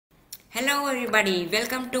Hello everybody,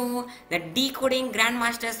 welcome to the Decoding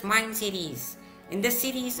GrandMaster's Mind series. In this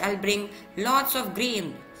series, I'll bring lots of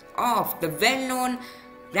games of the well-known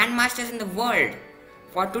Grandmasters in the world.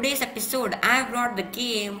 For today's episode, I have brought the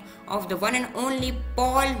game of the one and only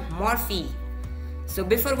Paul Morphy. So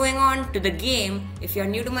before going on to the game, if you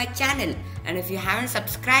are new to my channel and if you haven't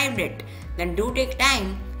subscribed it, then do take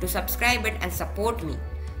time to subscribe it and support me.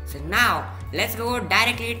 So now, let's go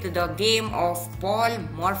directly to the game of Paul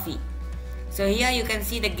Morphy. So here you can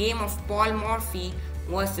see the game of Paul Morphy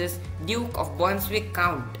versus Duke of Brunswick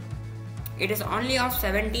Count. It is only of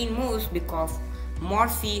 17 moves because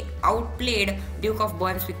Morphy outplayed Duke of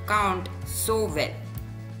Brunswick Count so well.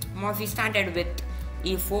 Morphy started with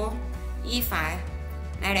e4, e5,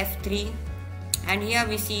 knight f3, and here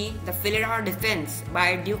we see the Philidor defense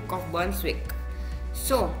by Duke of Brunswick.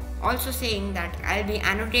 So also saying that I'll be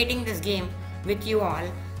annotating this game with you all,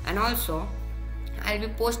 and also I'll be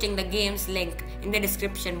posting the game's link in the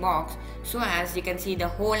description box so as you can see the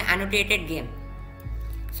whole annotated game.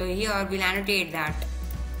 So here we'll annotate that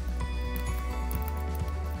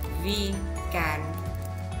we can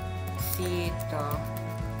see the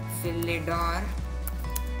Philidor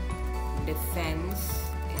defense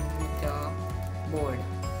in the board,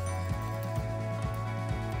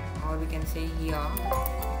 or we can say here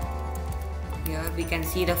we can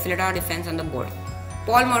see the Philidor defense on the board.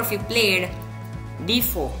 Paul Morphy played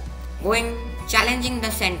d4, challenging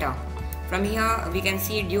the center. From here we can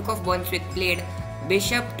see Duke of Brunswick played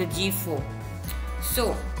bishop to g4.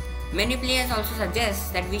 So many players also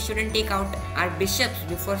suggest that we shouldn't take out our bishops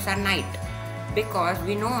before our knight, because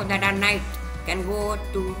we know that our knight can go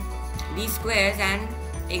to these squares and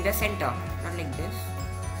take the center, not like this,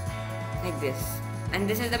 like this. And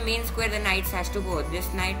this is the main square the knight has to go.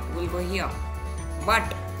 This knight will go here.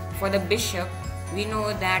 But for the bishop, we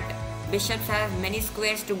know that bishops have many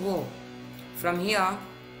squares to go. From here,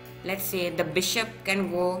 let's say the bishop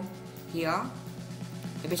can go here,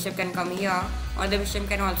 the bishop can come here, or the bishop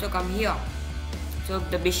can also come here. So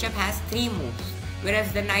the bishop has 3 moves,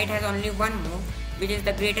 whereas the knight has only 1 move, which is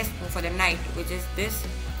the greatest move for the knight, which is this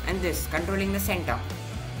and this, controlling the center.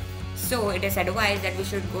 So it is advised that we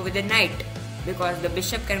should go with the knight, because the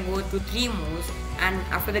bishop can go to 3 moves, and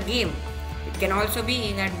after the game, it can also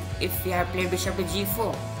be that if we have played bishop to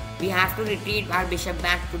g4, we have to retreat our bishop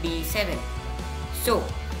back to d7. So,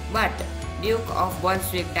 but Duke of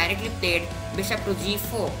Brunswick directly played bishop to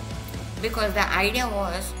g4, because the idea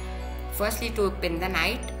was firstly to pin the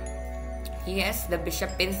knight. Yes, the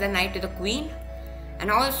bishop pins the knight to the queen,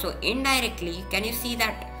 and also indirectly, can you see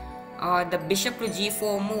that the bishop to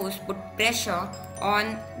g4 moves put pressure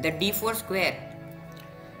on the d4 square.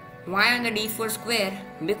 Why on the d4 square?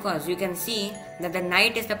 Because you can see that the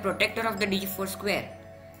knight is the protector of the d4 square.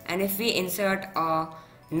 And if we insert a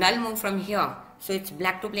null move from here, so it's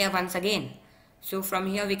black to play once again. So from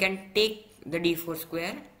here we can take the d4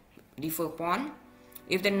 square, d4 pawn.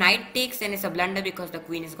 If the knight takes, then it's a blunder because the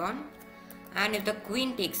queen is gone. And if the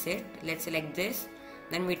queen takes it, let's say like this,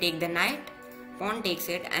 then we take the knight, pawn takes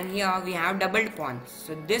it, and here we have doubled pawns.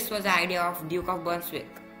 So this was the idea of Duke of Brunswick.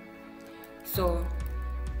 So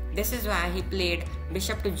this is why he played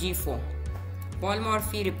bishop to g4. Paul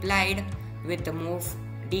Morphy replied with the move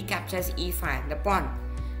d captures e5, the pawn.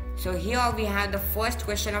 So here we have the first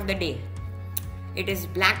question of the day. It is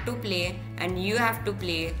black to play, and you have to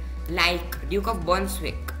play like Duke of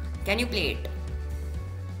Brunswick. Can you play it?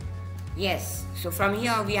 Yes. So from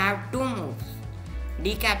here we have 2 moves,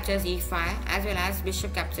 d captures e5 as well as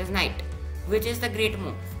bishop captures knight, which is the great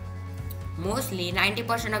move. Mostly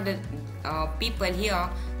 90% of the people here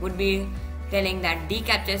would be telling that d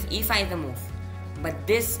captures e5 is the move, but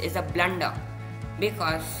this is a blunder,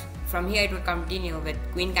 because from here it will continue with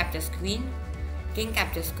queen captures queen, king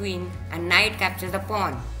captures queen, and knight captures the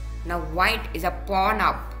pawn. Now white is a pawn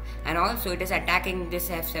up, and also it is attacking this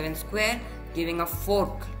f7 square, giving a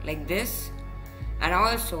fork like this, and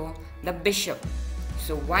also the bishop.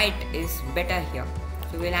 So white is better here.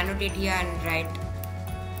 So we'll annotate here and write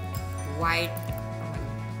white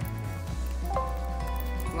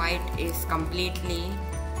is completely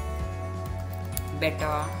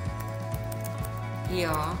better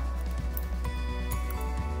here,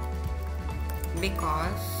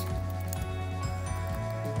 because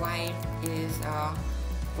white is a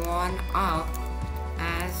pawn up,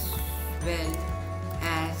 as well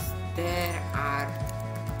as there are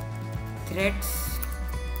threats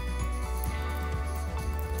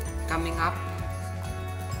coming up,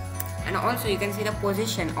 and also you can see the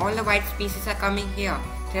position, all the white pieces are coming here,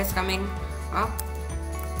 threats coming up,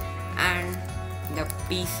 and the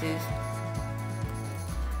pieces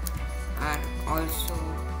are also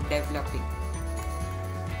developing.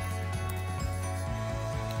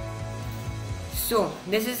 So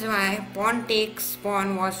this is why pawn takes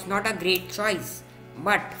pawn was not a great choice.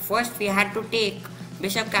 But first we had to take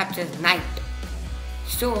bishop captures knight.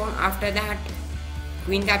 So after that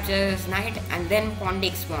queen captures knight and then pawn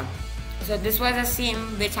takes pawn. So this was the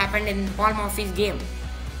same which happened in Paul Morphy's game.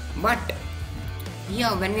 But here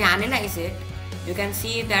when we analyze it, you can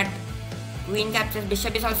see that queen captures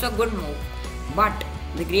bishop is also a good move. But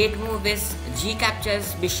the great move is g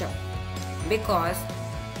captures bishop, because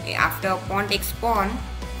after pawn takes pawn,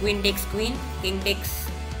 queen takes queen, king takes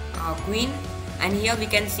queen, and here we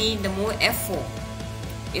can see the move f4.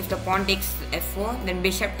 If the pawn takes f4, then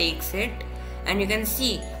bishop takes it, and you can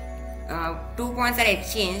see 2 pawns are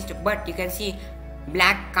exchanged, but you can see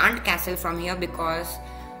black can't castle from here because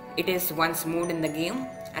it is once moved in the game.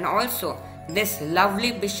 And also this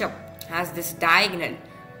lovely bishop has this diagonal,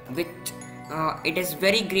 which it is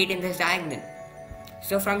very great in this diagonal.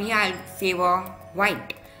 So from here I'll favor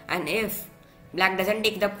white, and if black doesn't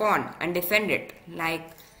take the pawn and defend it, like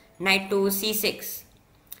knight to c6,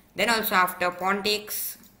 then also after pawn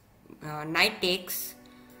takes, knight takes,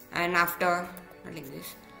 and after like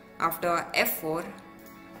this, after f4,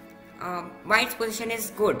 white's position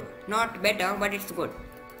is good, not better, but it's good.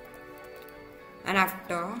 And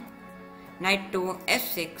after knight to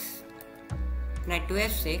f6,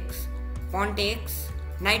 pawn takes,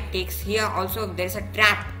 knight takes. Here also there is a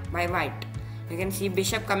trap by white. You can see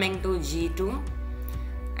bishop coming to g2,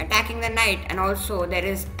 attacking the knight, and also there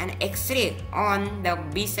is an x-ray on the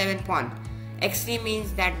b7 pawn. X-ray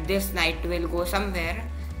means that this knight will go somewhere,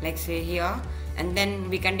 like say here, and then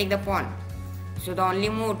we can take the pawn. So the only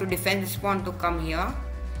move to defend this pawn to come here,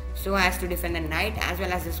 so as to defend the knight as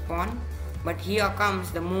well as this pawn. But here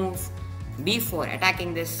comes the move b4,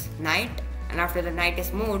 attacking this knight, and after the knight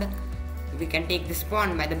is moved, we can take this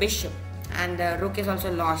pawn by the bishop, and the rook is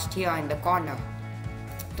also lost here in the corner.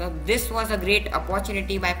 So this was a great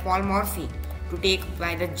opportunity by Paul Morphy to take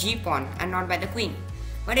by the g pawn and not by the queen.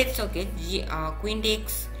 But it's okay, queen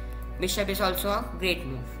takes bishop is also a great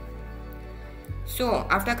move. So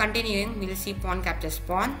after continuing, we will see pawn captures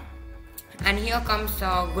pawn, and here comes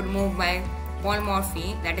a good move by Paul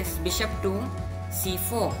Morphy, that is bishop to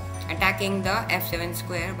c4, attacking the f7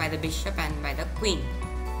 square by the bishop and by the queen.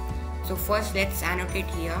 So first let's annotate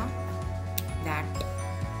here that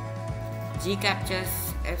g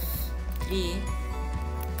captures f3.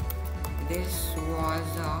 This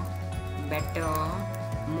was a better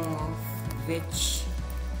move which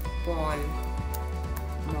Paul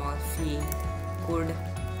Morphy could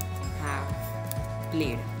have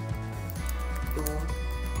played to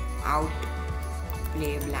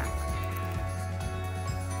outplay black.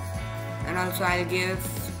 And also I'll give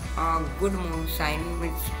a good move sign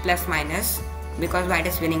with plus minus because white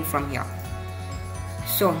is winning from here.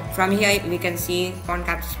 So from here we can see pawn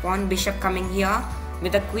captures pawn, bishop coming here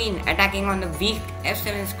with the queen attacking on the weak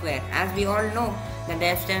f7 square. As we all know that the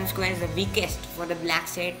f7 square is the weakest for the black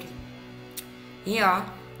side. Here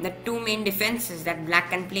the two main defenses that black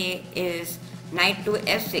can play is knight to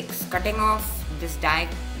f6, cutting off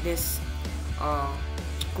this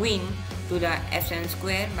queen to the f7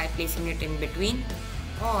 square by placing it in between,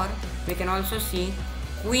 or we can also see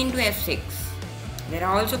queen to f6. There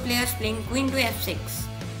are also players playing queen to f6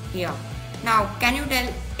 here. Now can you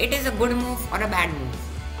tell it is a good move or a bad move?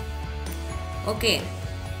 Okay,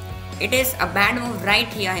 it is a bad move right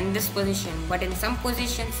here in this position, but in some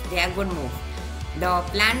positions they are good move. The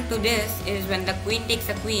plan to this is when the queen takes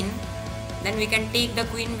a queen, then we can take the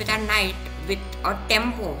queen with our knight with a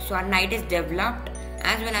tempo, so our knight is developed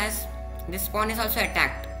as well as this pawn is also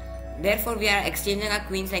attacked. Therefore we are exchanging our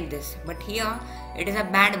queens like this. But here it is a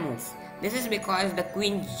bad move. This is because the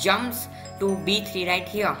queen jumps to b3 right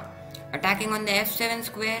here, attacking on the f7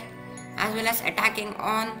 square as well as attacking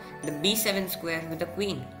on the b7 square with the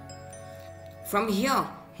queen. From here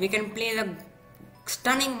we can play the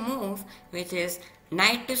stunning move which is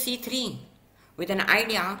knight to c3, with an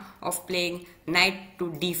idea of playing knight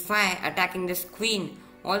to d5, attacking this queen,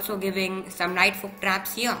 also giving some knight hook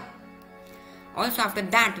traps here. Also after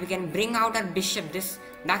that we can bring out our bishop, this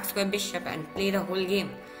dark square bishop, and play the whole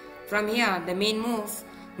game. From here the main move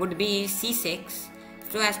would be c6,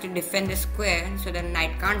 so as to defend the square so the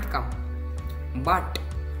knight can't come. But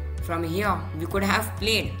from here we could have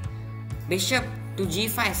played bishop to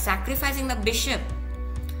g5, sacrificing the bishop,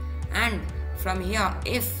 and from here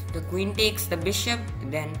if the queen takes the bishop,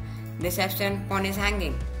 then this f7 pawn is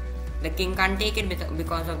hanging. The king can't take it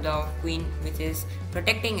because of the queen which is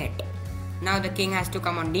protecting it. Now the king has to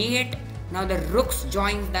come on d8. Now the rooks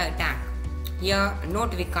joins the attack. Here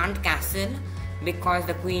note we can't castle because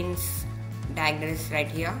the queen's diagonal is right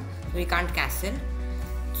here, so we can't castle.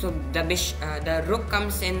 So the rook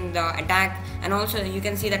comes in the attack, and also you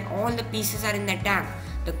can see that all the pieces are in the attack.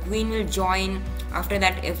 The queen will join. After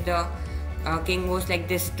that, if the king goes like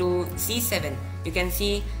this to c7, you can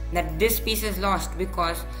see that this piece is lost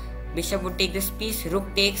because bishop would take this piece,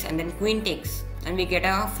 rook takes, and then queen takes, and we get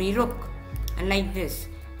a free rook, and like this.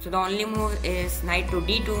 So the only move is knight to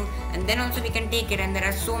d2, and then also we can take it, and there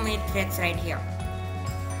are so many threats right here.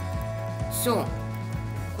 So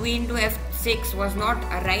queen to f6 was not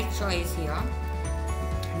a right choice here.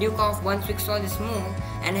 Duke of Brunswick saw this move,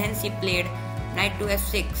 and hence he played knight to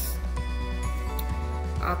f6,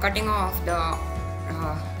 cutting off the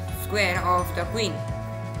square of the queen.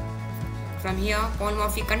 From here, Paul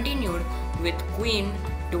Morphy continued with queen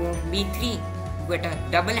to b3 with a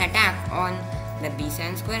double attack on the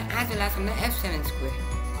b7 square as well as on the f7 square.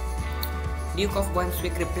 Duke of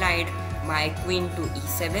Brunswick replied by queen to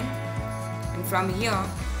e7, and from here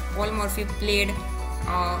Paul Morphy played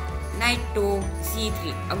knight to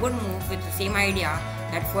c3, a good move with the same idea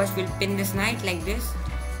that first we'll pin this knight like this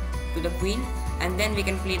to the queen, and then we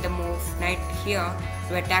can play the move knight here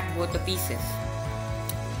to attack both the pieces.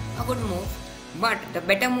 A good move, but the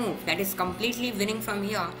better move that is completely winning from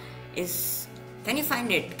here is, can you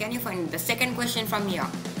find it? Can you find it? The second question from here,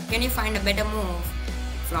 can you find a better move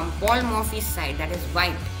from Paul Morphy's side, that is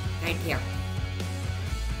white, right here?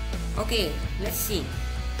 Okay, let's see.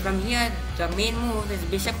 From here, the main move is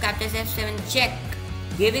bishop captures f7 check,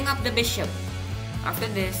 giving up the bishop. After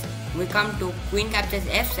this, we come to queen captures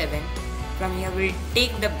f7. From here, we'll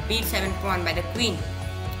take the b7 pawn by the queen.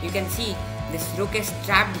 You can see this rook is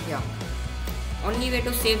trapped here. Only way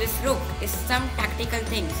to save this rook is some tactical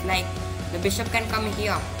things like the bishop can come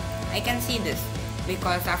here. I can see this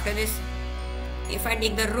because after this, if I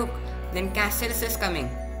take the rook, then castles is coming.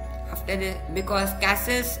 After this, because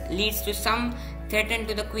castles leads to some threat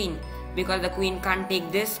to the queen, because the queen can't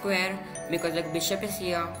take this square, because the bishop is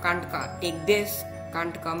here, can't take this,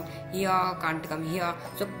 can't come here, can't come here.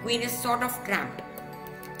 So queen is sort of trapped.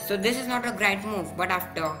 So this is not a great move, but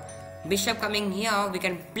after bishop coming here, we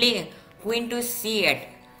can play queen to c8,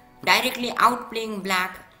 directly outplaying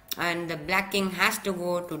black, and the black king has to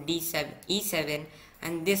go to d7, e7,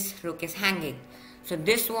 and this rook is hanging. So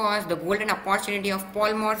this was the golden opportunity of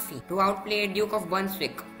Paul Morphy to outplay Duke of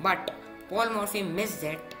Brunswick, but Paul Morphy missed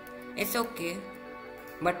it. It's okay,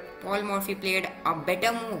 but Paul Morphy played a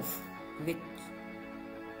better move,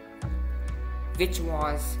 which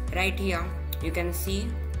was right here. You can see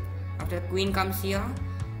after the queen comes here,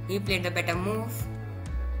 he played the better move,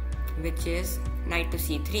 which is knight to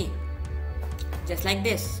c3, just like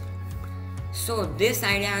this. So this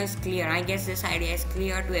idea is clear. I guess this idea is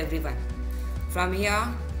clear to everyone. From here,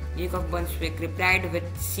 Duke of Brunswick replied with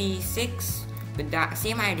c6 with the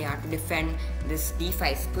same idea to defend this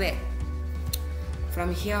d5 square.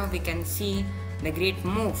 From here, we can see the great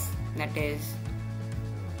move, that is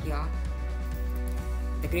here.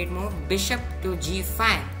 The great move, bishop to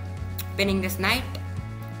g5, pinning this knight,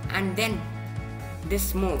 and then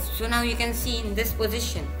this move. So now you can see in this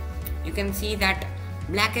position, you can see that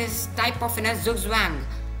black is type of in a zugzwang,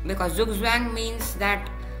 because zugzwang means that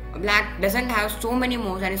black doesn't have so many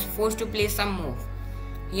moves and is forced to play some move.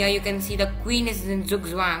 Here you can see the queen is in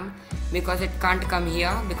zugzwang because it can't come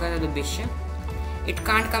here because of the bishop. It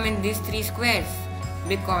can't come in these three squares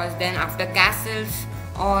because then after castles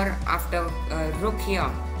or after rook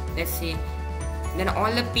here, let's see, then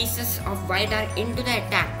all the pieces of white are into the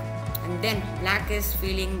attack, and then black is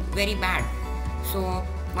feeling very bad. So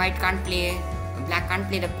black can't play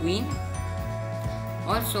the queen.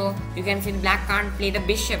 Also, you can see black can't play the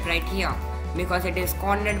bishop right here because it is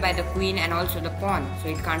cornered by the queen and also the pawn, so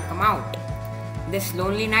it can't come out. This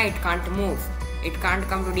lonely knight can't move. It can't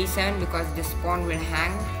come to d7 because this pawn will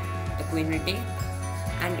hang, the queen will take,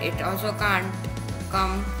 and it also can't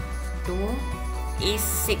come to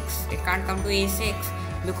a6. It can't come to a6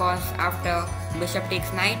 because after bishop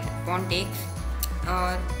takes knight, pawn takes,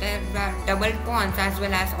 there are double pawns as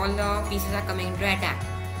well as all the pieces are coming into attack.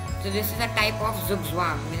 So this is a type of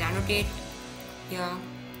zugzwang. We'll annotate here.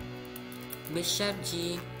 Bishop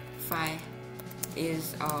g5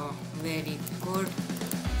 is a very good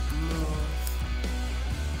move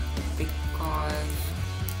because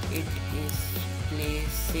it is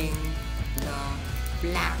placing the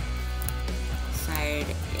black side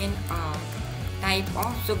in a type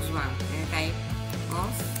of zugzwang.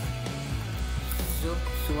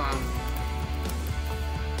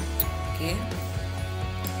 Okay.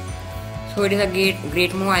 So it is a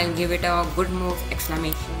great move. I'll give it a good move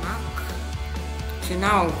exclamation mark. So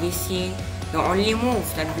now we see the only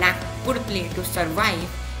move that black could play to survive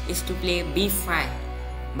is to play b5.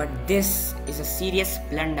 But this is a serious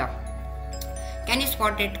blunder. Can you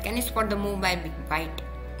spot it? Can you spot the move by white?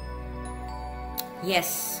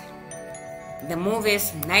 Yes. The move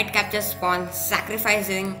is knight captures pawn,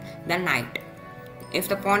 sacrificing the knight. If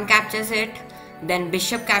the pawn captures it, then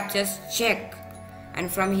bishop captures check.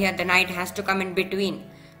 And from here the knight has to come in between.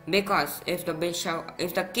 Because if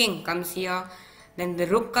the king comes here, then the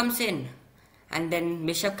rook comes in. And then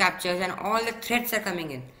bishop captures and all the threats are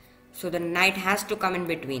coming in. So the knight has to come in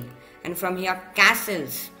between. And from here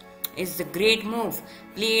castles is the great move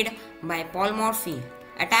played by Paul Morphy,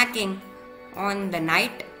 attacking on the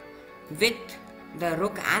knight with the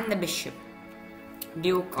rook and the bishop.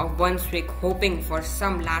 Duke of Brunswick, hoping for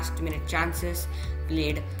some last minute chances,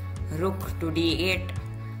 played rook to d8,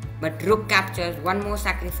 but rook captures. One more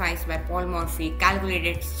sacrifice by Paul Morphy,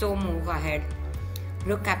 calculated, so move ahead.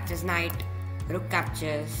 Rook captures knight, rook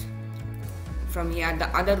captures. From here the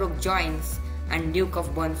other rook joins and Duke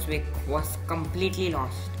of Brunswick was completely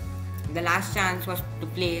lost. The last chance was to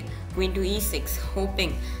play queen to e6,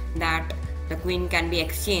 hoping that the queen can be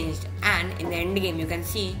exchanged, and in the endgame you can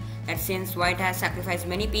see that since white has sacrificed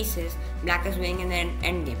many pieces, black is winning in the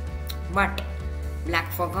endgame. But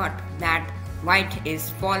black forgot that white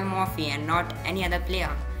is Paul Morphy and not any other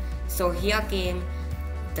player. So here came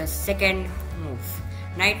the second move,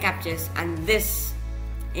 knight captures, and this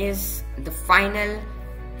is the final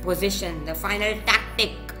position, the final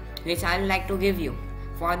tactic which I would like to give you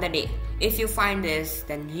for the day. If you find this,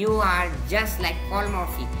 then you are just like Paul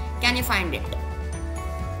Morphy. Can you find it?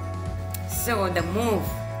 So the move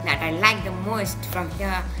that I like the most from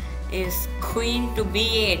here is queen to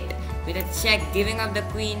b8 with a check, giving up the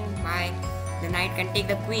queen by the knight can take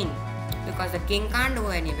the queen, because the king can't go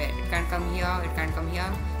anywhere. It can't come here, it can't come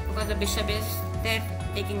here, because the bishop is there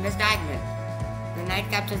taking this diagonal. The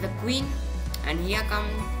knight captures the queen, and here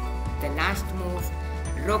comes the last move,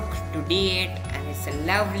 rook to d8, and it's a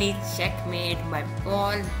lovely checkmate by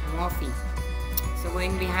Paul Morphy. So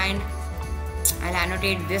going behind, I'll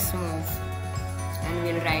annotate this move and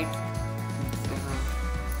we'll write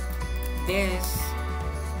this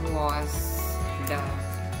was the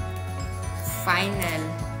final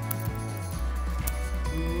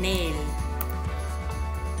nail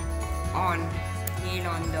on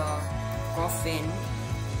the coffin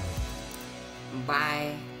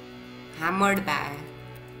by hammered by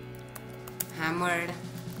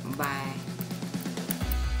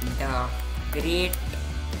the great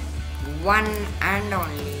one and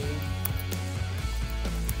only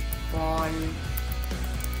Paul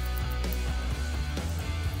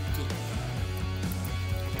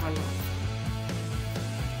Morphy.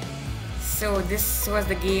 So this was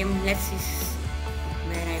the game. Let's see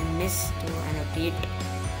where I missed to annotate.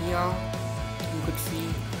 Here you could see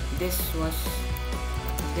this was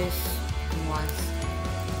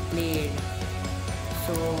played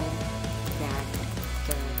so that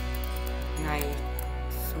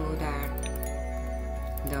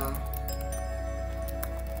the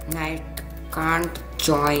knight can't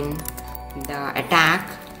join the attack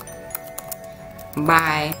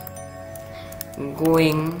by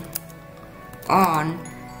going on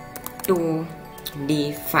to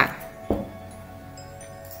d5.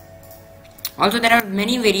 Also, there are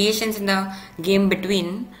many variations in the game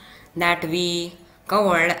between that we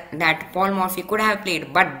covered that Paul Morphy could have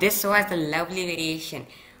played, but this was the lovely variation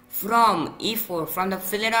from e4, from the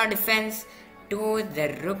Philidor defense to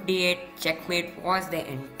the rook d8 checkmate was the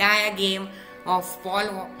entire game of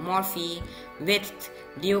Paul Morphy with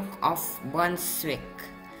Duke of Brunswick.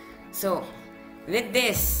 So with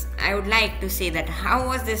this, I would like to say that how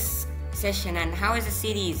was this session and how is the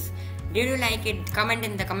series? Did you like it? Comment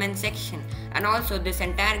in the comment section. And also this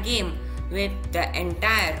entire game with the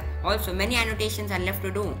entire, also many annotations are left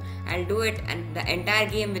to do. I'll do it, and the entire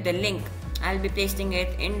game with the link, I'll be pasting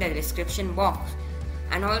it in the description box.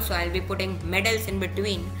 And also I'll be putting medals in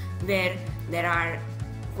between where there are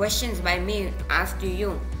questions by me asked to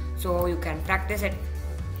you, so you can practice it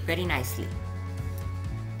very nicely.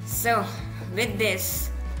 So with this,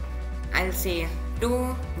 I'll say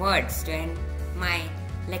 2 words to end my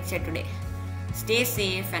lecture today. Stay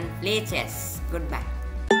safe and play chess. Goodbye.